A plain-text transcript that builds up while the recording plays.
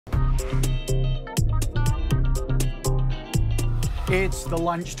It's the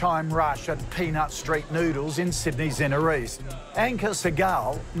lunchtime rush at Peanut Street Noodles in Sydney's Inner East. Anka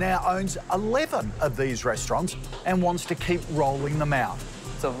Segal now owns 11 of these restaurants and wants to keep rolling them out.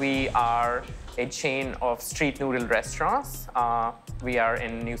 So we are a chain of street noodle restaurants. We are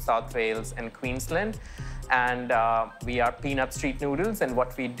in New South Wales and Queensland. And we are Peanut Street Noodles. And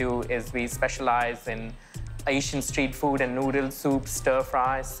what we do is we specialize in Asian street food and noodle soups, stir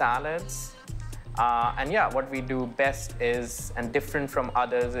fries, salads. And yeah, what we do best is, and different from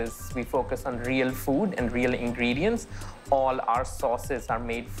others, is we focus on real food and real ingredients. All our sauces are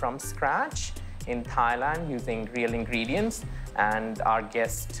made from scratch in Thailand using real ingredients, and our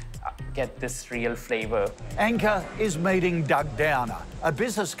guests get this real flavor. Anka is meeting Doug Downer, a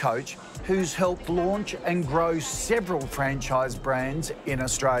business coach who's helped launch and grow several franchise brands in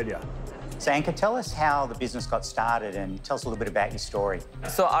Australia. So Anka, tell us how the business got started and tell us a little bit about your story.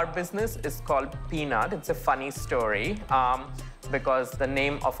 So our business is called Peanut. It's a funny story because the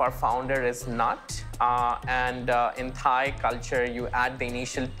name of our founder is Nut. In Thai culture, you add the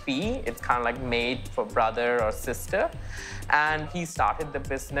initial P. It's kind of like mate for brother or sister. And he started the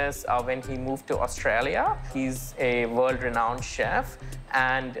business when he moved to Australia. He's a world-renowned chef.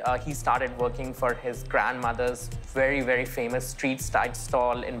 And he started working for his grandmother's very, very famous street-side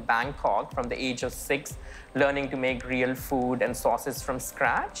stall in Bangkok from the age of 6, learning to make real food and sauces from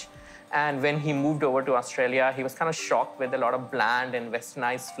scratch. And when he moved over to Australia, he was kind of shocked with a lot of bland and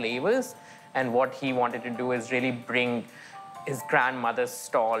westernized flavors. And what he wanted to do is really bring his grandmother's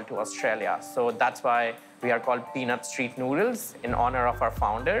stall to Australia. So that's why we are called Peanut Street Noodles, in honor of our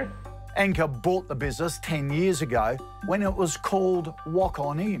founder. Anka bought the business 10 years ago when it was called Walk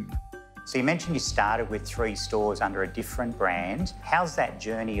On In. So you mentioned you started with 3 stores under a different brand. How's that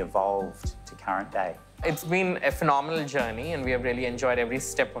journey evolved to current day? It's been a phenomenal journey, and we have really enjoyed every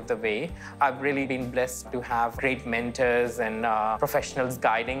step of the way. I've really been blessed to have great mentors and professionals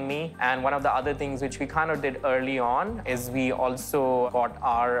guiding me. And one of the other things which we kind of did early on is we also got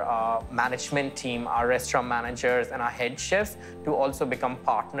our management team, our restaurant managers and our head chefs to also become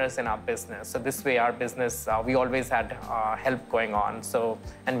partners in our business. So this way our business, we always had help going on.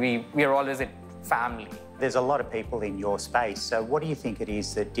 And we are always a family. There's a lot of people in your space. So what do you think it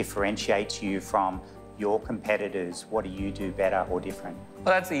is that differentiates you from your competitors? What do you do better or different?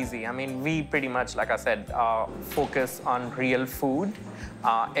 Well, that's easy. I mean, we pretty much, like I said, focus on real food.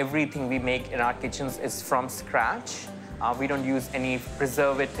 Everything we make in our kitchens is from scratch. We don't use any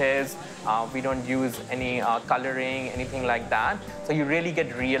preservatives. We don't use any coloring, anything like that. So you really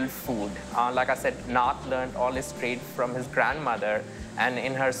get real food. Like I said, Nath learned all his trade from his grandmother. And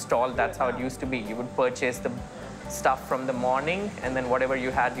in her stall, that's how it used to be. You would purchase the stuff from the morning, and then whatever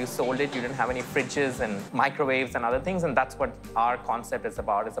you had, you sold it. You didn't have any fridges and microwaves and other things, and that's what our concept is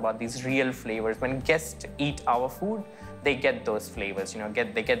about. It's about these real flavors. When guests eat our food, they get those flavors.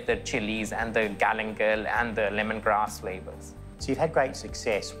 They get the chilies and the galangal and the lemongrass flavors. So you've had great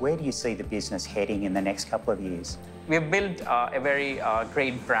success. Where do you see the business heading in the next couple of years? We've built a very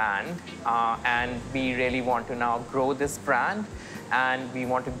great brand, and we really want to now grow this brand, and we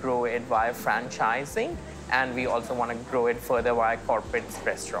want to grow it via franchising. And we also want to grow it further via corporate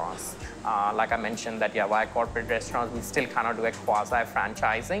restaurants. Like I mentioned that, yeah, via corporate restaurants, we still kind of do a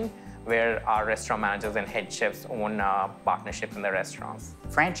quasi-franchising where our restaurant managers and head chefs own partnerships in the restaurants.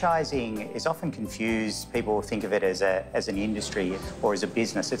 Franchising is often confused. People think of it as an industry or as a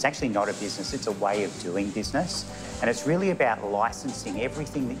business. It's actually not a business. It's a way of doing business. And it's really about licensing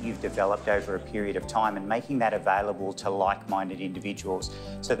everything that you've developed over a period of time and making that available to like-minded individuals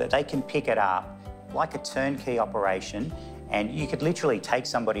so that they can pick it up like a turnkey operation, and you could literally take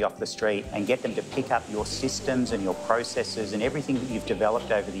somebody off the street and get them to pick up your systems and your processes and everything that you've developed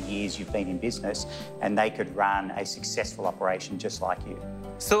over the years you've been in business, and they could run a successful operation just like you.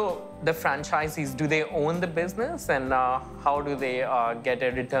 So the franchisees, do they own the business, and how do they get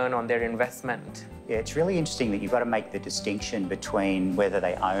a return on their investment? Yeah, it's really interesting that you've got to make the distinction between whether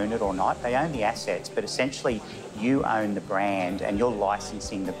they own it or not. They own the assets, but essentially you own the brand and you're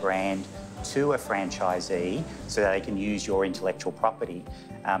licensing the brand to a franchisee so that they can use your intellectual property.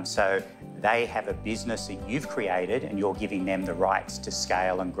 So they have a business that you've created and you're giving them the rights to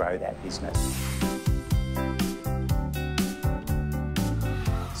scale and grow that business.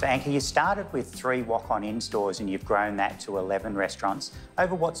 So Anka, you started with 3 walk-on-in stores and you've grown that to 11 restaurants.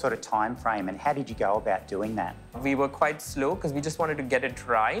 Over what sort of time frame and how did you go about doing that? We were quite slow because we just wanted to get it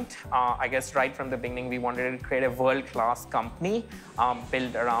right. I guess right from the beginning, we wanted to create a world-class company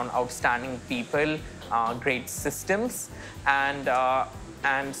built around outstanding people, great systems. And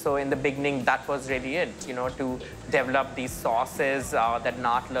And so in the beginning, that was really it, to develop these sauces that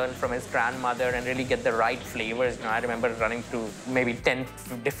Nat learned from his grandmother and really get the right flavors. I remember running through maybe 10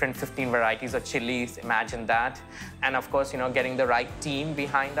 different 15 varieties of chilies, imagine that. And of course, getting the right team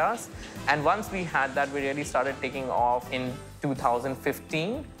behind us. And once we had that, we really started taking off in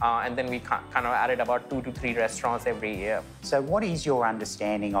 2015, and then we kind of added about 2 to 3 restaurants every year. So what is your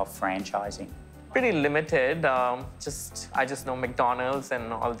understanding of franchising? Pretty limited. I just know McDonald's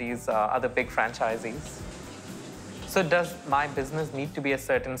and all these other big franchisees. So does my business need to be a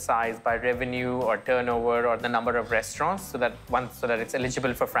certain size by revenue or turnover or the number of restaurants so that it's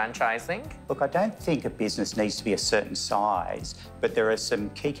eligible for franchising? Look, I don't think a business needs to be a certain size, but there are some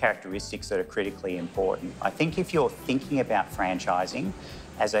key characteristics that are critically important. I think if you're thinking about franchising,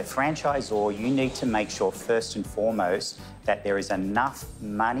 as a franchisor, you need to make sure first and foremost that there is enough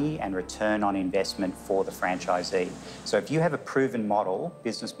money and return on investment for the franchisee. So if you have a proven model,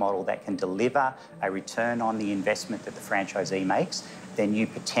 business model that can deliver a return on the investment that the franchisee makes, then you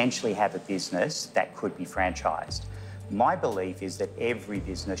potentially have a business that could be franchised. My belief is that every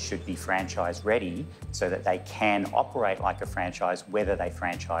business should be franchise ready so that they can operate like a franchise, whether they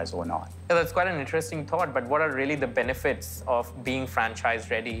franchise or not. Yeah, that's quite an interesting thought, but what are really the benefits of being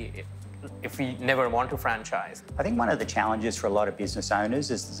franchise ready if we never want to franchise? I think one of the challenges for a lot of business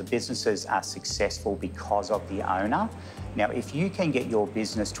owners is that the businesses are successful because of the owner. Now, if you can get your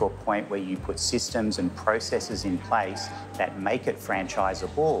business to a point where you put systems and processes in place that make it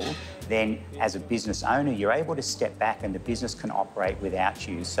franchisable, then as a business owner, you're able to step back and the business can operate without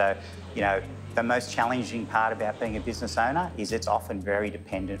you. So, the most challenging part about being a business owner is it's often very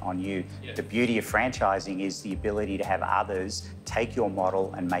dependent on you. Yeah. The beauty of franchising is the ability to have others take your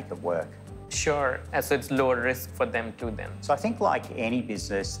model and make it work. Sure, and so it's lower risk for them too then. So I think like any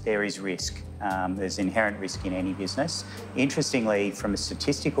business, there is risk. There's inherent risk in any business. Interestingly, from a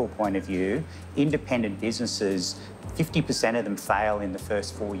statistical point of view, independent businesses, 50% of them fail in the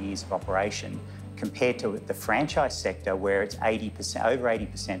first 4 years of operation, compared to the franchise sector where it's 80%, over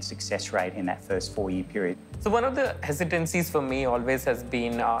 80% success rate in that first 4-year period. So one of the hesitancies for me always has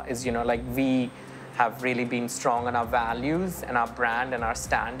been, we have really been strong on our values and our brand and our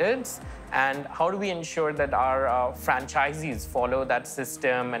standards. And how do we ensure that our franchisees follow that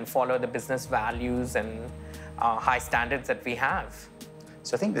system and follow the business values and high standards that we have?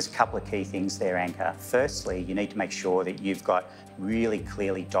 So I think there's a couple of key things there, Anka. Firstly, you need to make sure that you've got really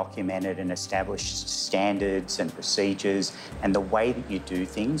clearly documented and established standards and procedures and the way that you do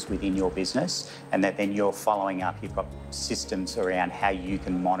things within your business, and that then you're following up. You've got systems around how you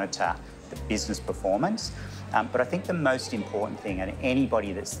can monitor the business performance. But I think the most important thing, and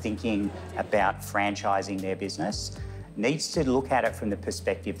anybody that's thinking about franchising their business needs to look at it from the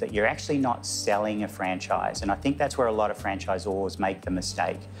perspective that you're actually not selling a franchise. And I think that's where a lot of franchisors make the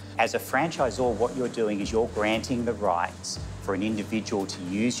mistake. As a franchisor, what you're doing is you're granting the rights for an individual to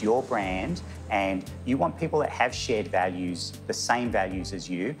use your brand, and you want people that have shared values, the same values as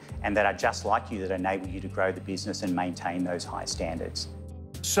you, and that are just like you, that enable you to grow the business and maintain those high standards.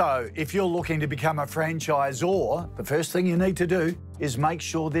 So, if you're looking to become a franchisor, the first thing you need to do is make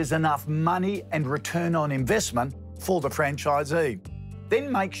sure there's enough money and return on investment for the franchisee.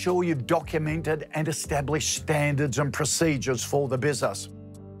 Then make sure you've documented and established standards and procedures for the business.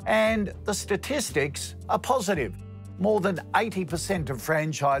 And the statistics are positive. More than 80% of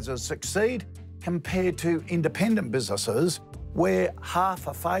franchises succeed compared to independent businesses where half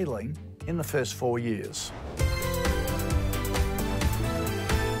are failing in the first 4 years.